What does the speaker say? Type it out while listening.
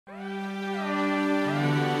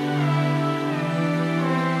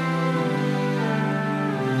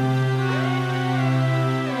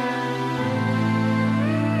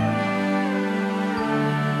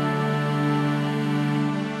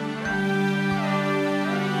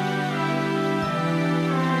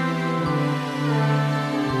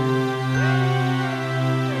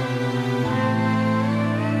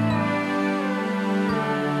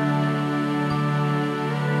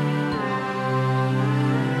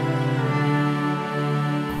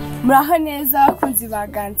Muraho neza abakunzi ba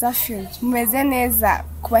Ganza Films, mumeze neza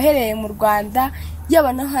kubahereye mu Rwanda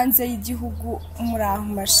yaba no hanze y'igihugu, muraho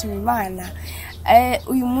mashima Imana.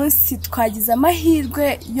 Uyu munsi twagize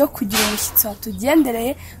amahirwe yo kugira umushyitsi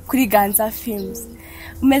watugendereye kuri Ganza Films.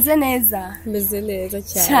 Umeze neza? Meze neza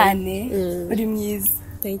cyane. Uri mwiza.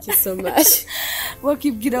 Thank you so much.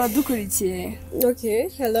 Wakibwira abadukurikiye? Okay,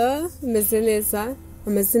 hello, meze neza.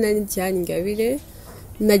 Amazina ni Yakiriye.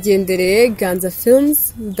 Nagendereye Ganza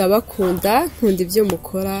Films, ndabakunda, nkunda ibyo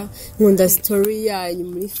mukora, nkunda story yanyu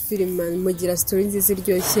muri filime, mugira story nziza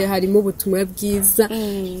iryoshye, harimo ubutumwa bwiza.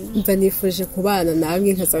 Mva nifuje kubana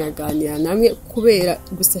namwe nkazaganira namwe kubera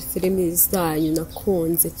gusa filime zanyu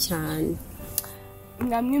nakunze cyane.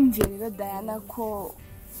 Mwamwumviye rero Diana ko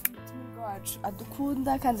umutima wacu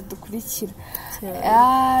adukunda kandi adukurikira.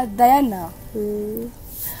 Diana,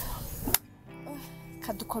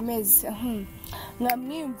 kadukomeze.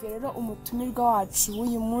 Mwamwumviye rero umutumirwa wacu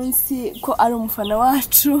w'uyu munsi ko ari umufana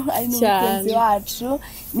wacu, ari n'umukunzi wacu,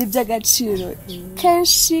 n'iby'agaciro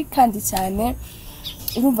kenshi kandi cyane.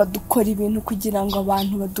 Urumva dukora ibintu kugira ngo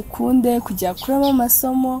abantu badukunde, kujya kuramo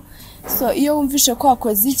amasomo. So iyo wumvishe ko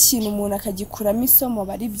wakoze ikintu umuntu akagikuramo isomo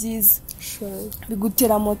bari byiza,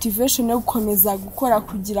 bigutera motivation yo gukomeza gukora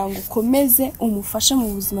kugira ngo ukomeze umufashe mu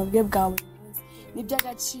buzima bwe bwa buri munsi.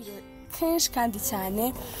 N'iby'agaciro kenshi kandi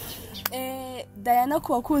cyane. Diana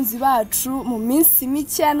ku bakunzi bacu mu minsi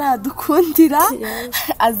mike nadukundira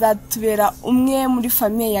azatubera umwe muri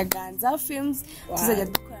famille ya Ganza Films. Tuzajya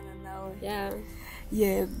dukorana nawe.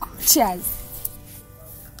 Yego, cheers.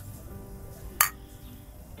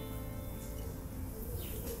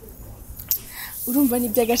 Urumva ni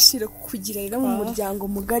by'agaciro kugira rero mu muryango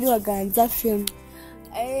mugari wa Ganza Films.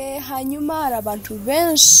 Hanyuma hari abantu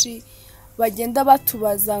benshi bagenda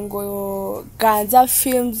batubaza ngo Ganza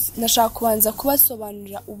Films, nashaka kubanza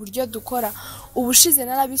kubasobanurira uburyo dukora. Ubushize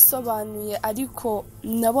narabisobanuye ariko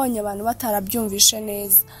nabonye abantu batarabyumvishe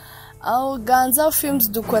neza. Aho Ganza Films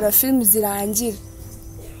dukora film zirangira.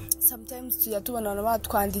 Sometimes tubona abantu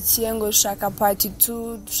batwandikiye ngo dushaka part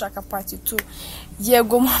 2, dushaka part 2.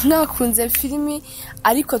 Yego mwakunze filimi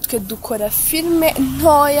ariko twe dukora filme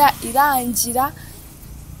ntoya irangira.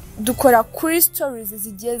 Dukora kuri stories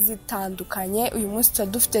zigiye zitandukanye. Uyu munsi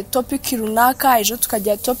dufite topic runaka, ejo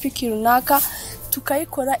tukajya topic runaka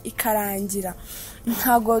tukayikora ikarangira.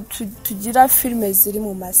 Ntago tugira filme ziri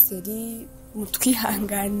mu maseri,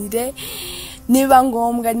 mutwihanganire. Niba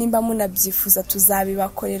ngombwa, nimba munabyifuza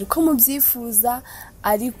tuzabibakorera uko mubyifuza,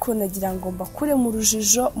 ariko nagira ngo mbakure mu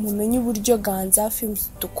rujijo mumenye uburyo Ganza Films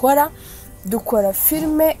dukora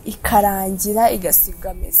filme ikarangira,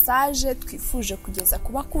 igasiga message twifuje kugeza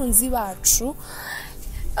ku bakunzi bacu.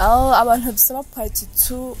 Abantu dusaba part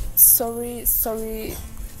 2, sorry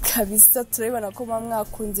kabisa, turabona ko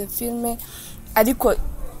mwakunze filme ariko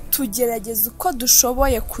tugerageza uko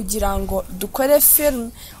dushoboye kugira ngo dukore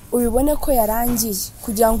film ubibone ko yarangiye,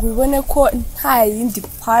 kugira ngo ubibone ko nta yindi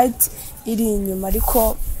part iri inyuma,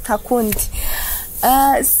 ariko ntakundi.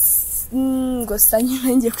 Ngo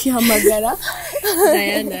sanyine ngiye kwihamagara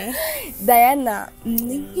Diana,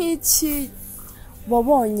 ni nk'iki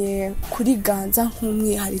wabonye kuri Ganza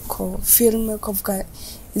nk'umwihariko filme kuvuga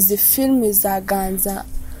izi filme za Ganza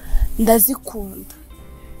ndazikunda?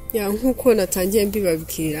 Nkuko natangiye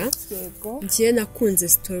mbibabwira, ngiye nakunze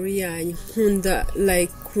story yanyu, nkunda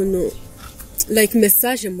like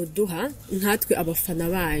message muduha nkatwe abafana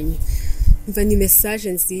banyu. Mva ni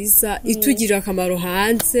message nziza itugira akamaro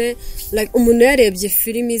hanze. Like umuntu yarebye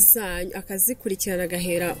filimi zanyu akazikurikirana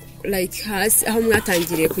agahera like hasi aho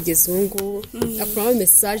mwatangiriye kugeza ubu, akora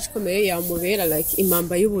message ikomeye yamubera like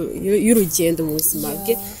impamba y'urugendo mu buzima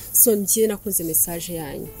bwe. So ngiye nakunze message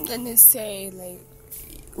yanyu.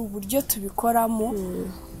 Uburyo tubikoramo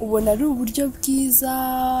ubona ari uburyo bwiza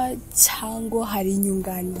cyangwa hari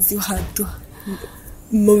inyunganizi waduha?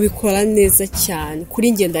 Mubikora neza cyane,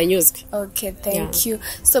 kuri nge ndanyuzwe. Okay, thank you.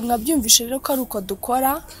 So mwabyumvishe rero ko ari uko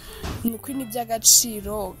dukora, ni kuri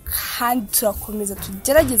n'iby'agaciro kandi turakomeza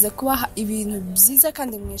tugerageze kubaha ibintu byiza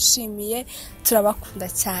kandi mwishimiye. Turabakunda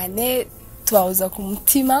cyane, tubahoza ku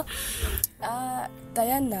mutima.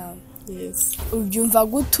 Diana, yes, ubyumva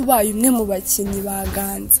gute ubaye umwe mu bakinnyi ba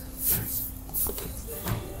Ganza?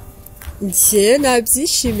 Ngiye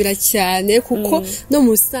nabyishimira cyane kuko no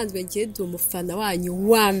mu busanzwe ngiye ndi umufana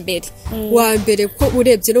wanyu wa mbere ko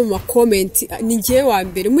urebye no mu comment ni ngiye wa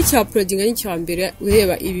mbere mu cya uploading ni cya mbere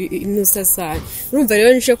ureba inusa sana. Urumva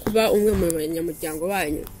rero nje kuba umwe mu banyamuryango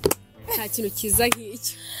banyu nta kintu kiza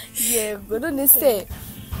nk'iki. Yego, none se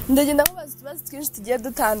ndagenda mubaza utubazo twinshi tugiye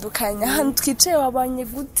dutandukanye. Hano twicaye wabanye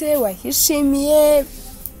gute, wahishimiye?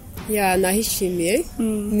 ya nahishimiye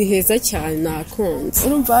ni heza cyane nakunze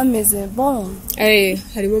urumva bameze bon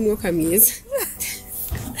harimo umwuka mwiza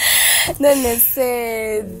none se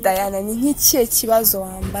Diana ni nk'ikihe kibazo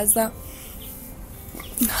wambaza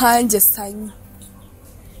nkanjye Sanyu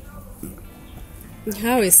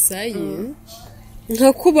nkawe Sanyu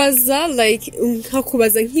nkakubaza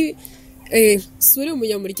suri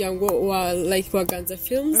umunyamuryango wa Ganza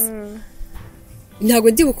Films ntabwo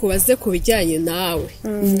ndi bukubaze ku bijyanye nawe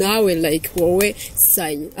wowe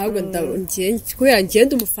Sanyu ahubwo kubera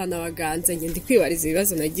ngenda umufana wa Ganza ngenda kwibariza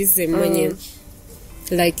ibibazo nagizemo nyine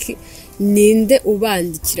ninde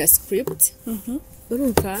ubandikira script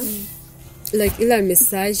urumva ila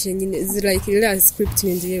message nyine ila script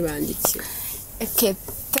ninde yibandikira okay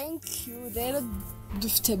thank you rero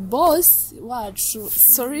dufite boss wacu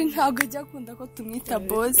sorry ntabwo ajya akunda ko tumwita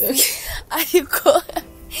boss ariko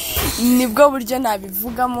nibwo buryo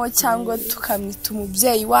nabivugamo cyangwa tukamwita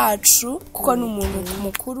umubyeyi wacu kuko ni umuntu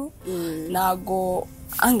mukuru nago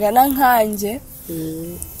angana nkanjye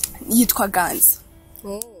yitwa Ganza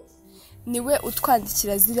niwe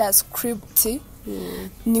utwandikira ziriya script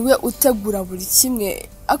niwe utegura buri kimwe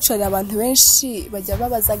actually abantu benshi bajya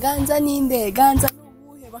babaza Ganza ninde Ganza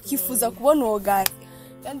n'ubuhe bakifuza kubona uwo Ganza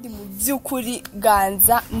kandi mu by'ukuri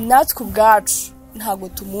Ganza natwe ubwacu ntago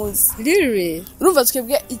tumuzi really urumva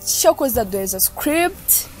twebwe icyo koza duheza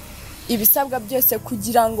script ibisabwa byose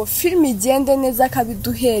kugira ngo film igende neza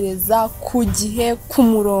akabiduhereza ku gihe ku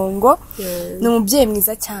murongo ni umubyeyi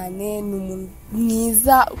mwiza cyane ni umuntu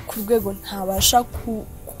mwiza ku rwego ntabasha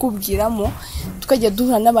kukubwiramo twagiye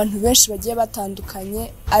duhura n'abantu benshi bagiye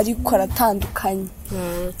batandukanye ariko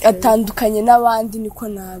atandukanye n'abandi niko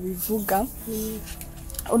nabivuga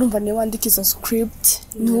urumva niwe wandika izo script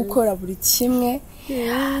niwe ukora buri kimwe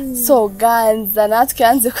so Ganza natwe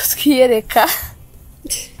yanze kutwiyereka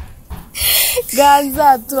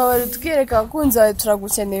Ganza turabara twiyereka abakunzi bawe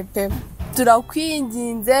turagukeneye pe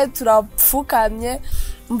turakwinginze turapfukamye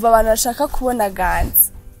umva abantu bashaka kubona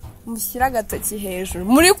Ganza mushyira agatoki hejuru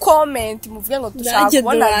muri comment muvuge ngo dushaka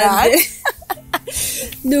kubona Ganza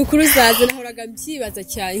ni ukuri uzaze nahoraga mbyibaza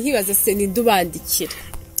cyane nkibaza se ninde ubandikira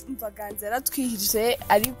Ganza yaratwihije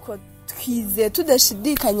ariko twize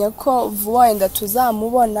tudashidikanya ko vuba wenda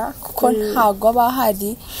tuzamubona kuko ntago aba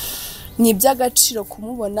ahari ni iby'agaciro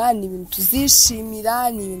kumubona ni ibintu tuzishimira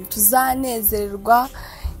ni ibintu tuzanezererwa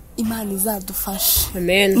Imana izadufasha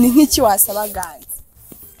amen ni nk'iki wasaba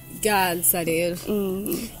Ganza rero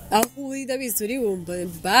aho uri ndabizi uri wumva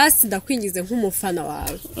basi ndakwingize nk'umufana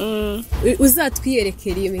wawe uzatwiyereke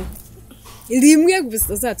rimwe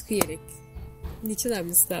gusa uzatwiyereke nicyo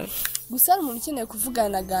namusaba gusa umuntu ukeneye kuvugana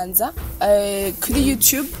na Ganza kuri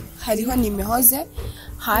YouTube hariho nimero ze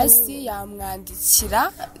hasi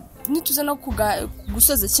yamwandikira nituza no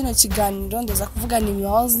gusoza kino kiganiro ndaza kuvuga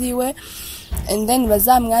nimero ziwe and then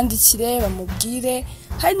bazamwandikire bamubwire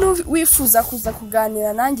hari wifuza kuza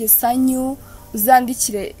kuganira nanjye Sanyu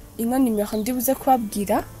uzandikire ino nimero ndibuze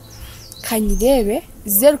kubabwira kanyirebe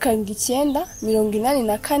 079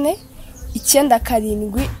 84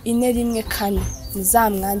 974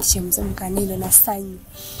 nizamwandikiye muze muganire na Sanyu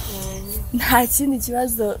nta kindi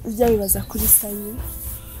kibazo ujya bibaza kuri Sanyu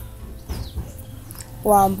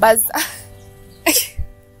wambaza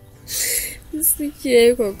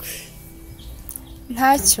sikiye koko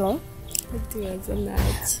ntacyo ndibaza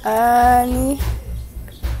ntacyo ni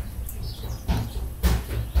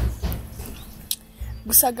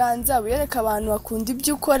gusa Ganza wereka abantu bakunda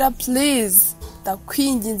ibyo ukora please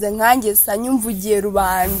ndakwinginze nkanjye Sanyu mvugiye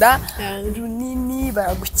rubanda runini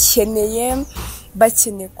baragukeneye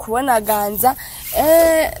bakeneye kubona Ganza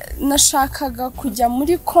nashakaga kujya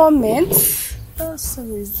muri comment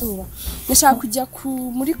nashaka kujya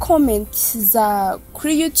muri comment za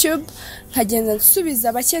kuri YouTube nkagenda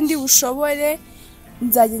nsubiza bake ndi bushobore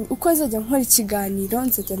uko nzajya nkora ikiganiro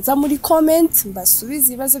nzajya nza muri comment mbasubiza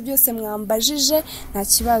ibibazo byose mwambajije nta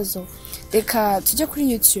kibazo reka tujye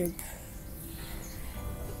kuri YouTube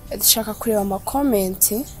dushaka kureba ama comment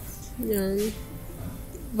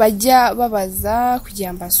bajya babaza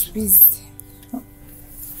kugira mbasubize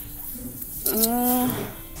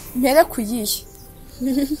mpere kuyihe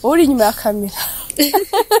uri inyuma ya kamera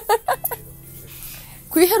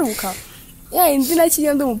kwiheruka indi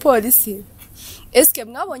nakiriye ndi umupolisi eske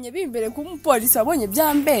mwabonye bimbere ku umupolisi wabonye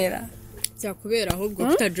byambera cyakubera ahubwo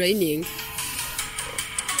kuta joining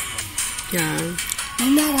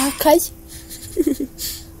narakaye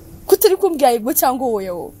kutari kumbyaye go cyangwa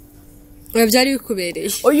wowe byari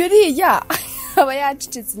bikubereye uyu uriya aba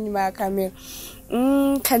yacicitse inyuma ya kamera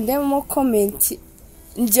kandemo comment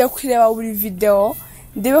ngiye kureba buri video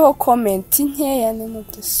ndebeho comment nkeya no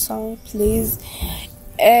the song please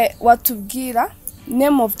watubwira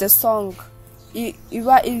name of the song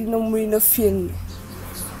iba iri no muri no film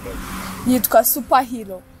yitwa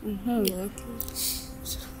Superhero.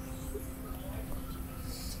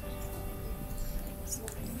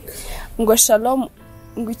 Ngo Shalom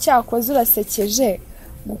ngo icyakoze urasekeje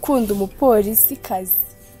gukunda umupolisi kazi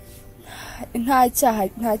nta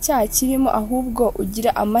cyaha kirimo ahubwo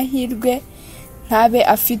ugira amahirwe ntabe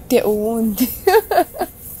afite uwundi.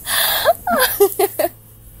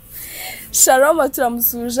 Shalom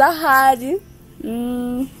turamusuje ahari.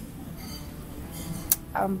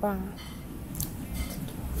 Amba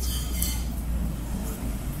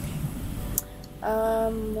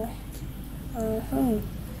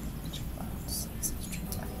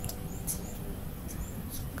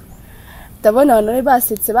ndabona abantu bari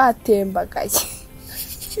basetse batembagaye.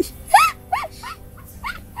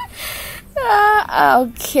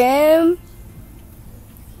 Okay.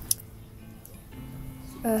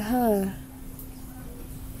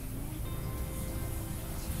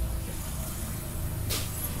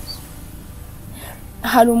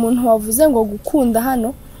 Hari umuntu wavuze ngo gukunda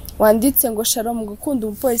hano wanditse ngo Shalom gukunda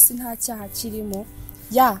umupolisi nta cyaha kirimo.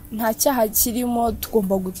 Nta cyaha kirimo,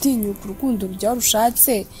 tugomba gutinyuka urukundo rujya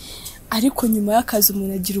rushatse ariko nyuma y'akazi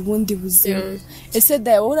umuntu agira ubundi buzima. Ese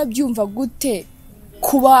dawe urabyumva gute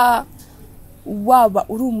kuba waba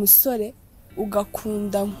uri umusore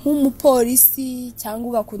ugakunda nk'umupolisi cyangwa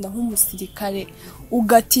ugakunda nk'umusirikare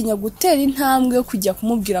ugatinya gutera intambwe yo kujya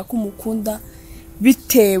kumubwira ko umukunda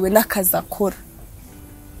bitewe n'akazi akora?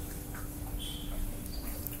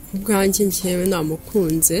 ubwanjye njyewe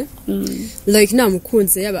namukunze like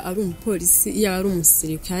namukunze yaba ari umupolisi yaba ari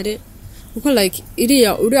umusirikare kuko like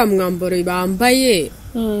uriya mwambaro bambaye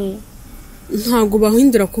ntago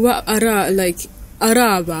bahindura kuba ari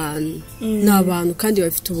abantu n'abantu kandi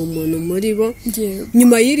bafite ubumuntu muri bo.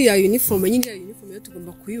 Nyuma y'iriya uniform yo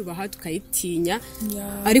tugomba kuyubaha tukayitinya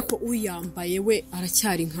ariko uyambaye we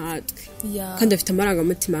aracyari nkatwe kandi afite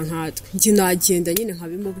amarangamutima nkatwe. Njye nagenda nyine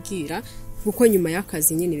nkabimubwira kuko nyuma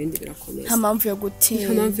y'akazi nyine ibindi birakomeza. Nta mpamvu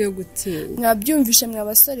yo gutinya. Mwabyumvishe mwa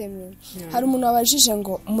basore mwe. Hari umuntu wabajije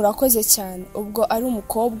ngo murakoze cyane ubwo ari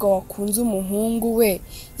umukobwa wakunze umuhungu we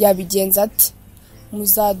yabigenza ati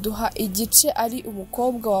muzaduha igice ari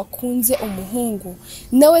umukobwa wakunze umuhungu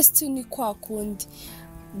nawe si ni kwa kundi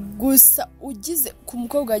gusa ugize ku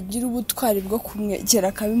mukobwa agira ubutwari bwo kumwegera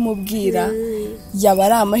akabimubwira yaba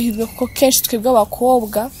ari amahirwe kuko kenshi twebwe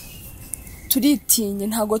abakobwa turitinye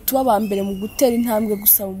ntago tuba abambere mu gutera intambwe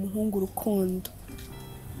gusaba umuhungu urukundo.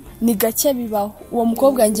 Ni gake bibaho. Uwo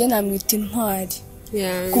mukobwa ngiye namwita intwari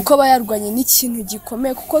kuko aba yarwanye n'ikintu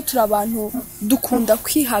gikomeye kuko turi abantu dukunda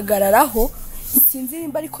kwihagararaho. Sinzi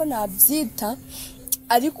nimba ariko nabyita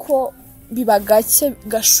ariko biba gake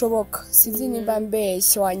gashoboka. Sinzi nimba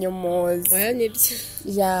mbeshye wanyomoza. Nibyo.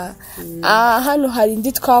 Hano hari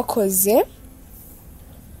indi twakoze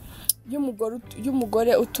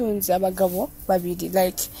y'umugore utunze abagabo babiri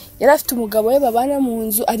like yari afite umugabo we babana mu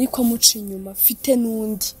nzu ariko amuca inyuma afite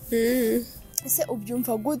n'undi. Ese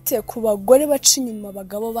ubyumva gute ku bagore baca inyuma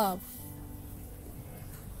abagabo babo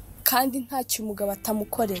kandi ntacyo umugabo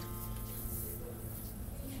atamukorera?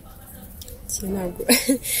 Ntabwo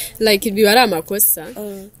like biba ari amakosa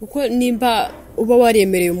kuko nimba uba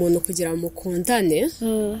waremereye umuntu kugira mukundane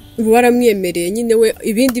uba waramwemereye nyine we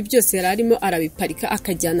ibindi byose yararimo arabiparika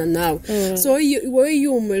akajyana nawe. So wowe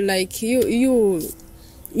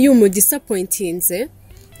you disappointinze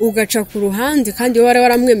ugaca ku ruhande kandi wowe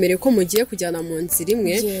waramwemereye ko mugiye kujyana mu nzira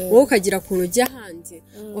imwe wowe ukagira kuntu ujya ahandi.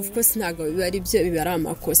 Of course ntabwo biba ari byo, biba ari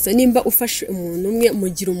amakosa. Nimba ufashe umuntu umwe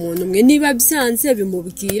mugira umuntu umwe, niba byanze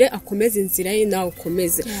bimubwire akomeze inzira ye nawe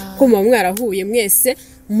ukomeze ko muba mwarahuye mwese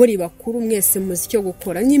muri bakuru mwese muzi icyo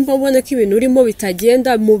gukora. Nimba ubona ko ibintu urimo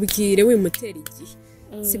bitagenda mubwire wimutera igihe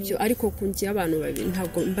sibyo. Ariko kungiye abantu babiri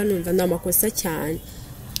ntabwo mba numva n'amakosa cyane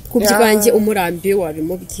kubyibange umurambiye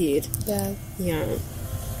wabimubwira.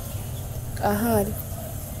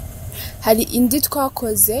 Hari indi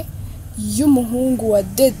twakoze y'umuhungu wa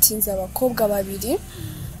datinze abakobwa babiri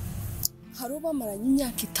hari ubamaranye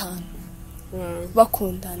imyaka 5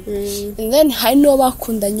 bakundana and then hari no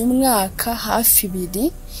bakundanye umwaka hafi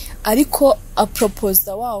 2 ariko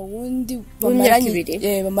aproposa wa wundi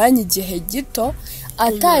bamaranye igihe gito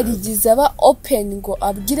atarigize aba open ngo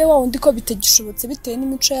abwire wa wundi ko bitagishobotse bitewe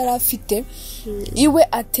n'imico yari afite iwe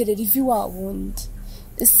aterera ivi wa wundi.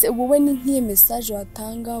 Ese wowe ni nkiye message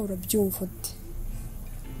watanga urabyumva ute?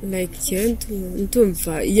 Like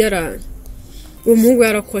ndumva umuhungu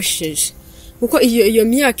yarakosheje kuko iyo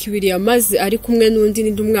myaka 2 yamaze ari kumwe n'undi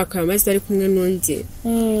n'indi umwaka yamaze ari kumwe n'undi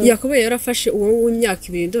yakobo yarafashe uwo w'imyaka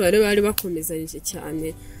 2 ndo bari bakomezanyije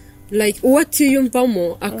cyane like uwo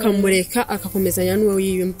atiyumvamo akamureka akakomezanya n'uwo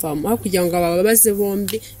yiyumvamo aho kugira ngo ababaze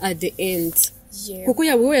bombi at the end. Kuko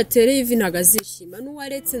yaba uwo yatereye ivi ntagazishima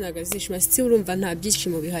n'uwaretse ntagazishima still urumva nta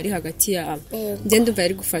byishimo bihari hagati yabo. Nde ndumva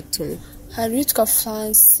yari gufata hari witwa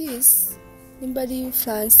Francis nimba ari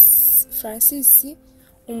Francis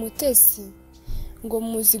umutesi ngo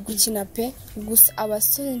muzi gukina pe gusa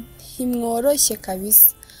abasore ntimworoshye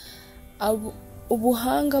kabisa.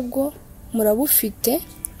 Ubuhanga bwo murabufite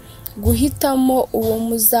guhitamo uwo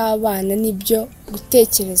muzabana nibyo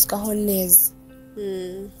gutekerezwaho neza.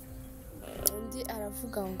 Undi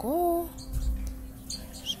aravuga ngo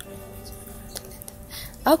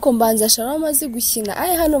ako mbanza Shalom azi gukina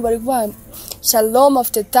hano bari kuvuga Shalom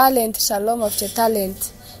after talent, Shalom after talent,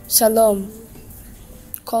 Shalom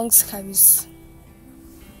kongs kabisa.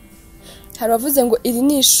 Haravuze ngo iri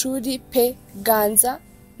ni ishuri pe Ganza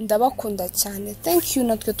ndabakunda cyane. Thank you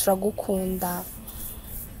natwe turagukunda.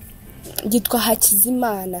 Gitwa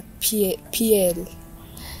Hakizimana PL.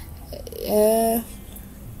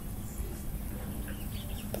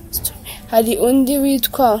 Hari undi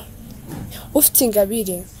witwa ufite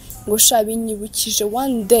ingabire ngo shabinyibukije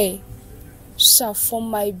one day for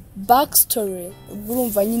my backstory.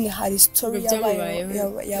 Urumva nyine hari story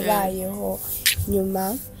yabayeho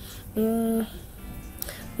nyuma.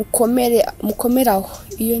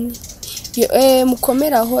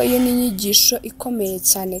 Mukomeraho iyo ni inyigisho ikomeye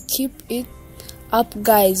cyane. Keep it up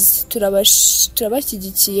guys,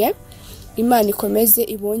 turabashyigikiye. Imana ikomeze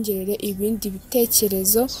ibongerere ibindi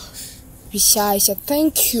bitekerezo bishyashya.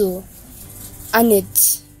 Thank you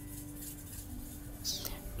Anet.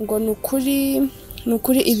 Ngo nukuri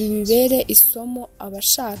ibi bibere isomo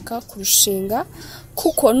abashaka kurushinga,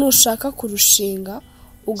 kuko nushaka kurushinga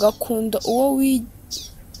ugakunda uwo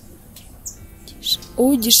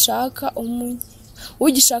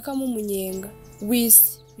ugishakamo umunyenga wisi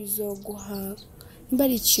bizoguhanga. Nimba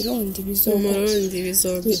ari ikirundi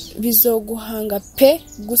bizoguhanga pe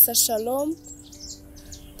gusa. Shalom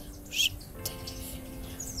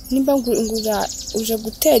nimba ngura uje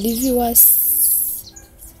gutera ivi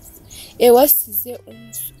wasize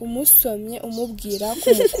umusomye umubwira ko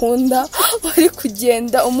mukunda wari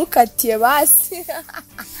kugenda umukatiye basi.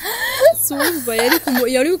 Sumva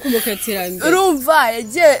yari kumukatira mbere. Urumva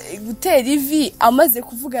yagiye gutera ivi amaze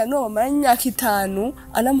kuvuga no mara imyaka 5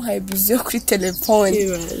 anamuhaye buzi yo kuri telefone.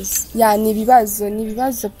 Yani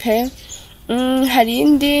ibibazo pe. Hari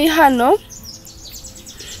indi hano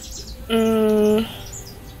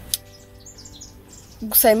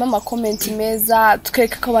gusayima amakomenti meza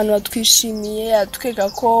tweka ko abantu batwishimiye, atweka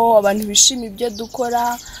ko abantu bishimiye ibyo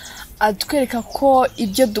dukora, atwereka ko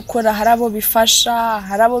ibyo dukora harabo bifasha,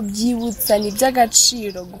 harabo byibutsa. Ni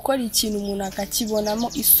by'agaciro gukora ikintu umuntu akakibonamo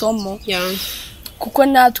isomo. Kuko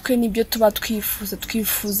natwe nibyo tuba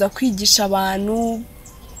twifuza kwigisha abantu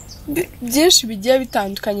byinshi bigiye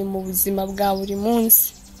bitandukanye mu buzima bwa buri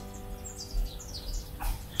munsi.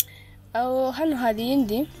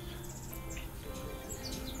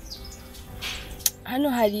 Hano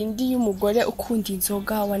hari indi y'umugore ukunda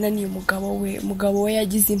inzoga wananiye umugabo we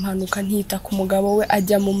yagize impanuka ntita ku mugabo we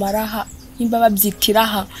ajya mu maraha. Nimba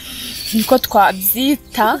babyitiraha niko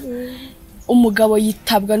twabyita. Umugabo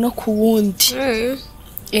yitabwa no ku wundi.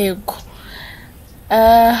 Yego.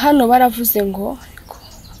 Hano baravuze ngo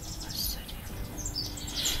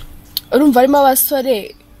urumva arimo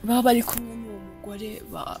abasore baba bari kumwe n'umugore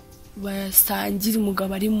basangira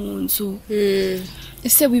umugabo ari mu nzu.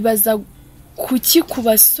 Ese wibaza kuki ku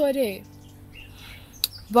basore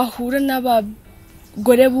bahura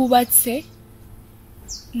n'abagore bubatse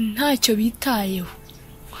ntacyo bitayeho?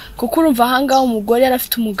 Kuko urumva ahangaho umugore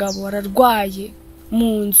yarafite umugabo ararwaye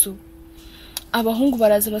mu nzu, abahungu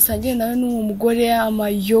baraza basangiye nawe n'uwo mugore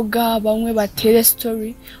amayoga, bamwe batere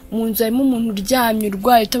story. Mu nzu harimo umuntu uryamye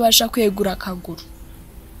urwaye utabasha kwegura akaguru.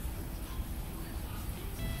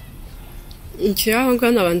 Aho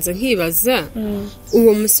ngaho nabanza nkibaza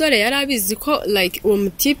uwo musore yari abizi ko like uwo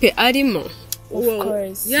mutipe arimo.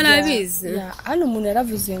 Yari abizi. Hano umuntu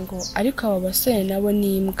yaravuze ngo ariko aba basore nabo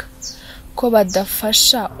ni imbwa ko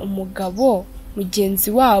badafasha umugabo mugenzi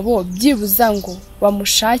wabo byibuza ngo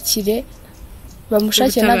bamushakire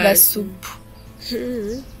n'agasupu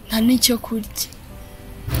nta n'icyo kurya.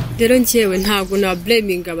 Rero njyewe ntabwo na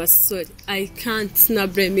blaming abasore. I can't na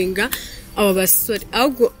blaming aba basore.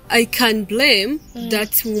 Ahubwo I can blame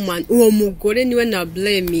that woman. Uwo mugore niwe na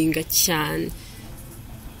blaming cyane.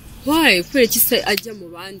 Why? Kubera iki se ajya mu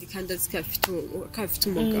bandi kandi azi ko afite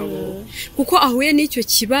umugabo? Kuko ahuye n'icyo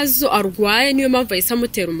kibazo arwaye niyo mpamvu yahise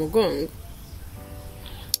amutera umugongo.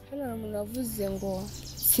 Hano umuntu avuze ngo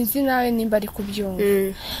sinzi nawe nimba ari kubyumva.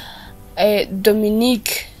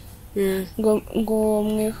 Dominique ngo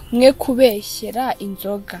mwe kubeshyera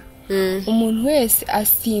inzoga. Umuntu wese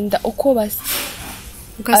asinda uko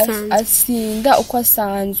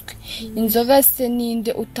asanzwe. Inzoga se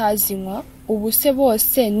ninde utazinywa? Ubu se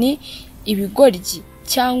bose ni ibigoryi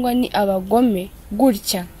cyangwa ni abagome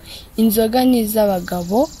gutya? Inzoga ni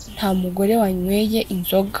iz'abagabo, nta mugore wanyweye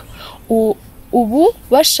inzoga. Ubu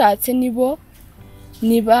bashatse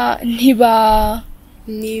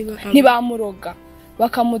ntibamuroga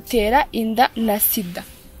bakamutera inda na sida.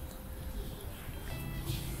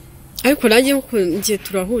 ariko nanjye ngiye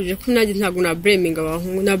turahuje ko nanjye ntabwo na blaming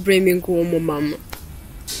abahungu, na blaming uwo mama.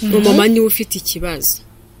 Mama niwe ufite ikibazo.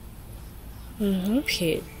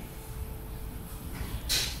 Okay.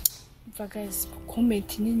 Guys,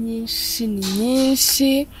 comment ni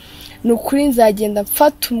nyinshi. Nukuri nzagenda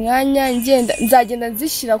mfata umwanya nzagenda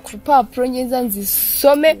nzishyira ku rupapuro ngeza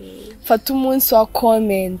nzisome mfata umunsi wa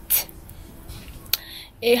comment.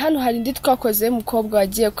 Hano hari ndi twakoze umukobwa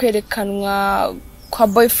wagiye kwerekanwa kwa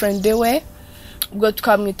boyfriend we, ubwo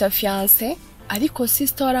twamwita fiancé, ariko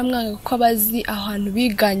sister waramwanga ko abazi ahantu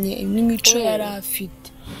biganye n'imico yari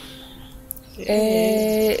afite.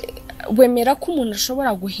 Wemera ko umuntu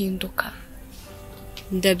ashobora guhinduka?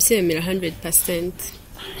 Ndabyemera 100%.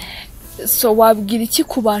 So wabwira iki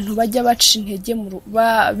ku bantu bajya baca intege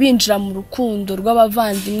binjira mu rukundo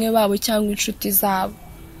rw'abavandimwe babo cyangwa inshuti zabo,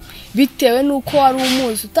 bitewe nuko wari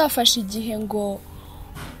umuzi utafashe igihe ngo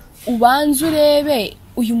ubanze urebe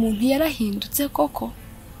uyu muntu yarahindutse koko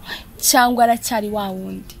cyangwa aracyari wa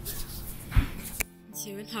wundi?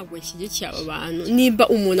 Jewe ntabwo nshyigikiye aba bantu. Niba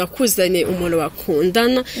umuntu akuzanye umuntu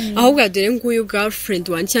bakundana, ahubwo dore nguyu girlfriend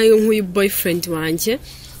wanjye cyangwa nguyu boyfriend wanjye,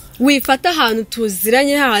 wifata ahantu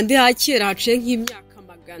tuziranye hahandi hakera haciye nk'imyaka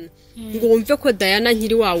magana, ngo wumve ko Diana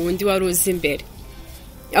nkiri wa wundi wari uzi imbere.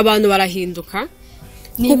 Abantu barahinduka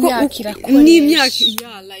n'imyaka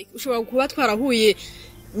like ushobora kuba twarahuye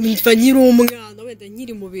mva nyiri umwana, wenda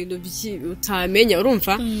nyiri mu bintu utamenya,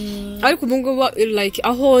 urumva? Ariko ubu ngubu like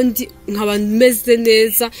aho ndi nkaba meze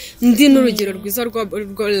neza, ndi n'urugero rwiza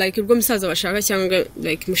rwo musaza bashaka cyangwa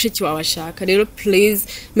like mushiki wawe ashaka. Rero please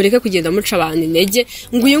mureke kugenda muca abantu intege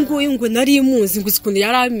ngo uyu nguyu ngo nari muzi ngo ukuntu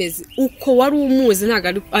yari ameze, uko wari umuzi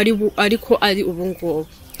ntago ariko ari ubu ngubu.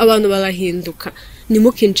 Abantu barahinduka,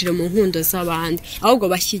 nimukinjire mu nkundo z'abandi, ahubwo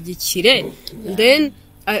bashyigikire. Then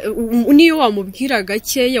niyo wamubwira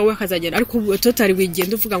gakeya we akazagera, ariko totally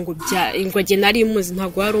wigenda uvuga ngo ingwage nari muzi,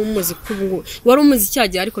 ntago wari umuzi kubu wari umuzi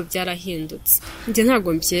cyagiye, ariko byarahindutse. Nje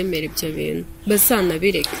ntago mbyemera ibyo bintu, basana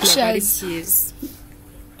bireke nabari cyiza.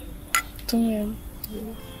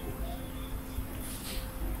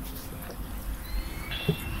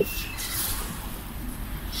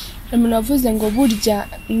 Navuze ngo burya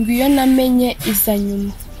ngwiyo namenye iza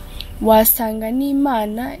nyuma, wasanga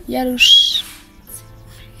n'Imana yarusha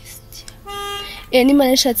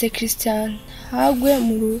n'Imana yashatse Christian hagwe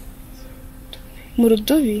mu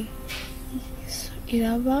rudubi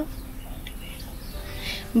iraba.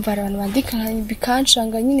 Mvara abantu bandika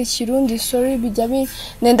bikanshanga nyine Kirundi, sorry bijya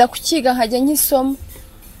nenda kukiga nkajya nkisoma.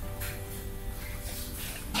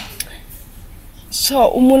 So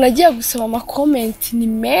umuntu agiye gusoma ama comment ni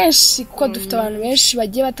menshi kuko dufite abantu benshi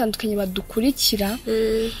bagiye batandukanye badukurikira.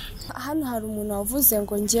 Hano hari umuntu wavuze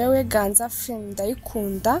ngo ngewe Ganza film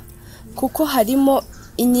ndayikunda kuko harimo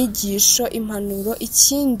inyigisho, impanuro.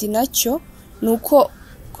 Ikindi nacyo nuko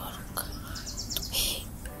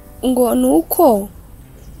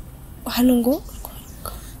hano ngo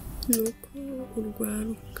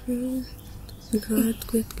urwaruka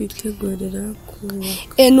nkatwe twitegurira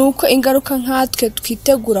kubaka. Nuko ingaruka nkatwe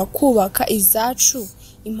twitegura kubaka izacu,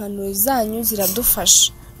 impanuro zanyu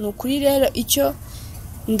ziradufasha. Nukuri rero icyo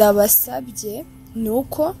ndabasabye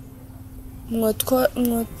nuko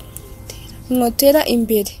mwotera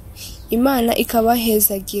imbere, Imana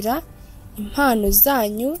ikabahezagira impano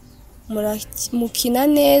zanyu, mukina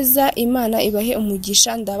neza, Imana ibahe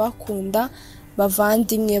umugisha. Ndabakunda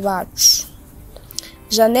bavandimwe bacu.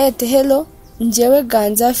 Janet, hello, njyewe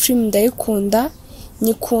Ganza film ndayikunda,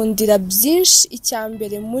 nyikundira byinshi.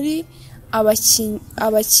 Icyambere muri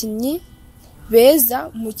abakinnyi beza,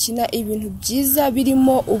 mukina ibintu byiza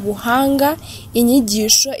birimo ubuhanga,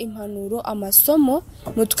 inyigisho, impanuro, amasomo,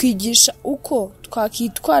 mutwigisha uko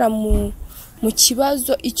twakitwara mu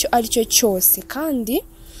kibazo icyo ari cyo cyose, kandi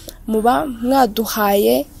muba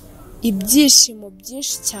mwaduhaye ibyishimo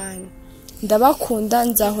byinshi cyane. Ndabakunda,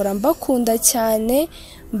 nzahora mbakunda cyane,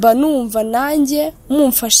 mba numva nanjye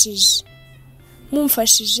mumfashije,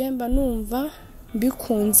 mba numva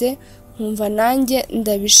bikunze, nkumva nanjye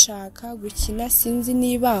ndabishaka gukina. Sinzi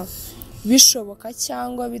niba bishoboka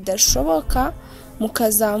cyangwa bidashoboka,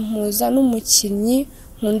 mukazampuza n'umukinnyi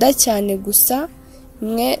nkunda cyane gusa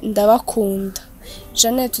mwe ndabakunda.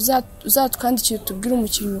 Janet uzatwandikira tubwire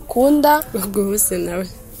umukinnyi ukunda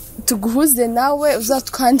tuguhuze nawe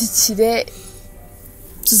uzatwandikire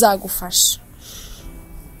tuzagufasha.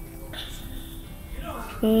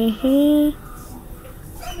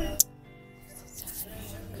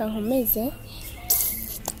 Kankomeze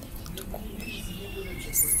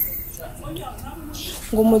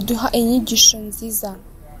ngo muduha inyigisho nziza.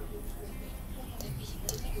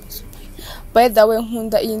 By the way,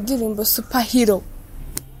 nkunda iyi ndirimbo superhero.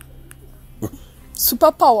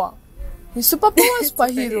 Super power. Ni super power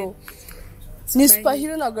superhero. Ni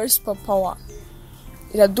superhero na girl super power.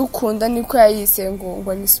 Iradukunda niko yayise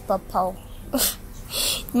ngo ni super power.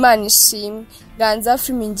 Imana ishimwe. Ganza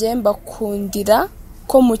film ngiye mbakundira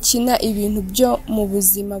ko mukina ibintu byo mu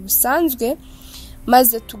buzima busanzwe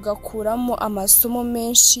maze tugakuramo amasomo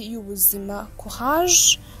menshi y'ubuzima.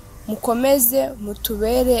 Courage, mukomeze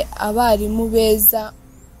mutubere abarimu beza,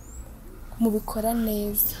 mubikora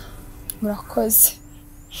neza. Murakoze.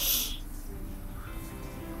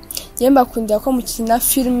 Yemba kundira ko mukina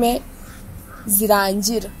filme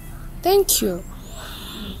zirangira. Thank you.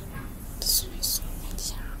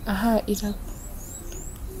 Aha ira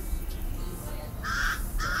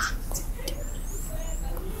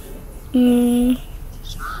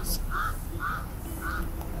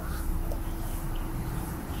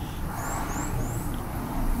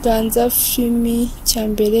Ganza film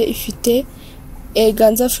cyambere ifite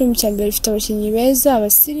Ganza film cyambere ifite abakinnyi beza,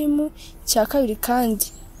 abasirimu, cya kabiri kandi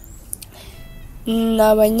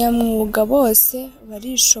n'abanyamwuga bose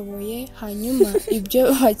barishoboye. Hanyuma ibyo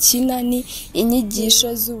bakina ni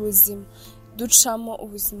inyigisho z'ubuzima ducamo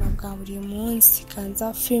ubuzima bwa buri munsi.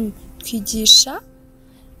 Ganza film twigisha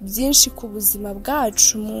byinshi ku buzima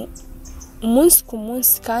bwacu umunsi ku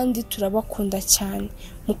munsi kandi turabakunda cyane.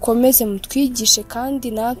 Mukomeze mutwigishe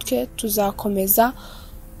kandi natwe tuzakomeza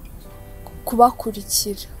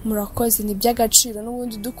kubakurikira. Murakoze, ni by'agaciro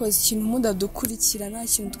n'ubundi dukoze ikintu mudadukurikira nta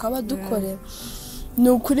kintu twaba dukorera. Ni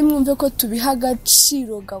ukuri mwumve ko tubiha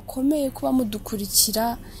agaciro gakomeye kuba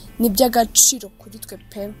mudukurikira, ni by'agaciro kuri twe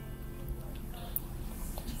pe.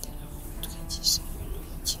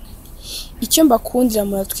 Icyo mbakundira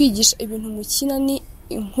muratwigisha ibintu mukina ni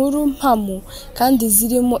inkuru mpamo kandi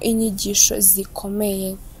zirimo inyigisho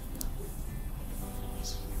zikomeye.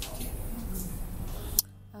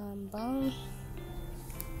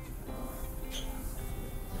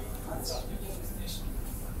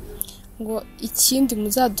 Ngo ikindi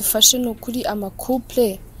muzadufashe no kuri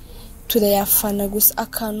amakouple turayafana gusa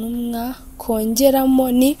akantu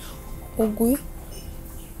kongeramo ni ngo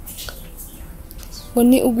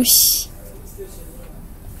ni ugushyi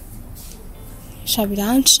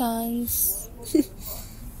shabiranshanze.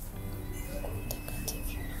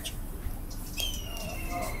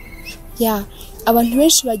 Ya abantu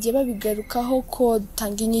benshi bagiye babigarukaho ko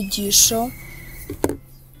dutanga inyigisho.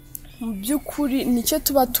 Mu by'ukuri nicyo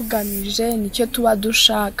tuba tugamije, nicyo tuba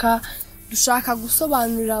dushaka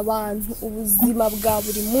gusobanurira abantu ubuzima bwa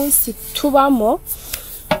buri munsi tubamo.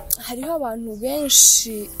 Hariho abantu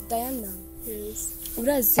benshi Diana,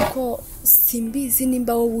 urazi ko simbizi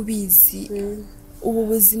nimba wowe ubizi, ubu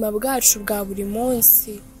buzima bwacu bwa buri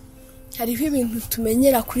munsi hariho ibintu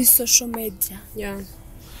tumenyera kuri social media.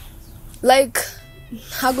 Like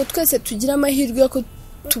ntago twese tugira amahirwe yo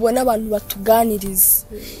tubona abantu batuganiriza,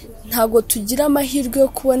 ntago tugira amahirwe yo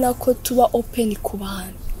kubona ko tuba open ku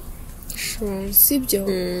bantu. Sibyo?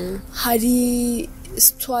 Hari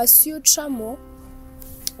situation ucamo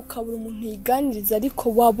ukabura umuntu yiganiriza, ariko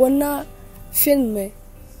wabona filme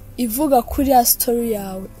ivuga kuri ya story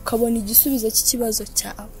yawe ukabona igisubizo cy'ikibazo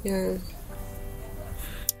cyawe.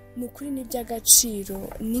 Ni ukuri ni by'agaciro.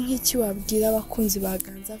 Ni nk'iki wabwira abakunzi ba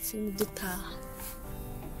Ganza film dutaha?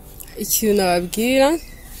 Ikintu nababwira,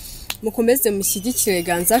 mukomeze mushyigikire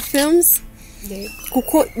Ganza Films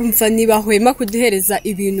kuko umva ntibahwema kuduhereza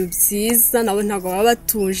ibintu byiza. Nabo ntabwo baba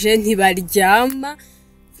batuje, ntibaryama.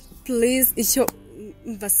 Please, icyo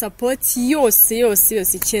mva support yose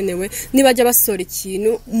ikenewe. Nibajya basora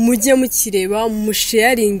ikintu mujye mukireba,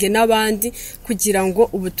 musharinge n'abandi kugira ngo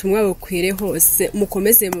ubutumwa bukwire hose.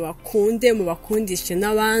 Mukomeze mubakunde, mubakundishe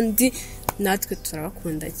n'abandi. Natwe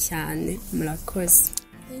turabakunda cyane. Murakoze.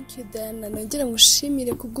 Thank you Diana. Nongera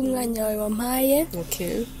ngushimire kubw'umwanya wawe wampaye.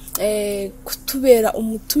 Kutubera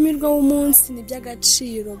umutumirwa w'umunsi ni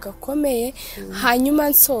by'agaciro gakomeye. Hanyuma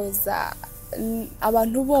nsoza,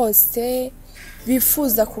 abantu bose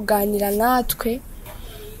bifuza kuganira natwe,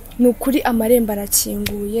 ni ukuri amarembo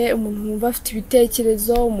arakinguye. Umuntu wumva afite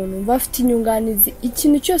ibitekerezo, umuntu wumva afite inyunganizi,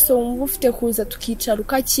 ikintu cyose wumva ufite kuza tukicara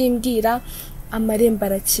ukakimbwira, amarembo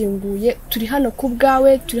arakinguye, turi hano ku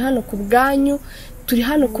bwawe, turi hano ku bwanyu, turi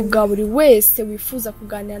hano ku bwa buri wese wifuza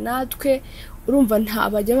kuganira natwe. Urumva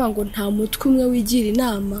bajya ngo nta mutwe umwe wigira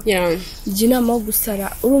inama, igira inama yo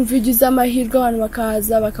gusara. Urumva iyo ugize amahirwe abantu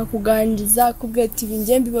bakaza bakakuganiriza kubwira ati ibi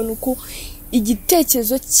njye mbibona uko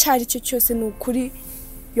igitekerezo cyari cyo cyose ni ukuri,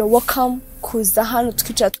 you're welcome kuza hano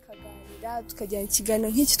tukicara tukaganira, tukajyana ikiganiro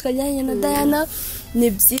nk'iki twajyanye na Diana. Ni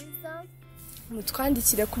byiza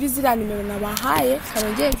mutwandikire kuri ziriya nimero nabahaye,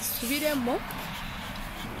 karongeye gisubiremo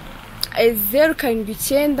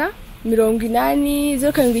 079 079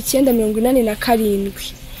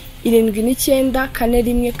 87 79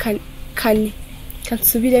 414.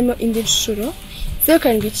 Kansubiremo indi nshuro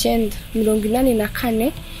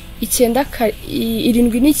 079 84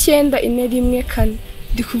 79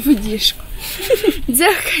 ndikuvugishwa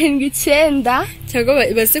 079 cyangwa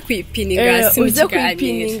baze kwipininga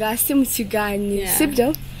si mu kiganiro,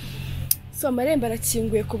 sibyo? So amarembo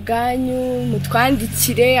arakinguye ku bwanyu,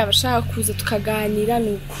 mutwandikire abashaka kuza tukaganira.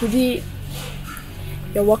 Ni ukuri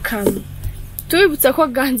you're welcome. Tubibutsa ko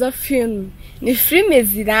Ganza film ni filime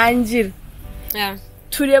zirangira,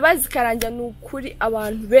 tureba zikarangira. Ni ukuri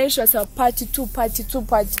abantu benshi basaba part 2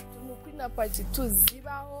 ni ukuri na part 2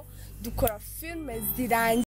 zibaho, dukora filime zirangira.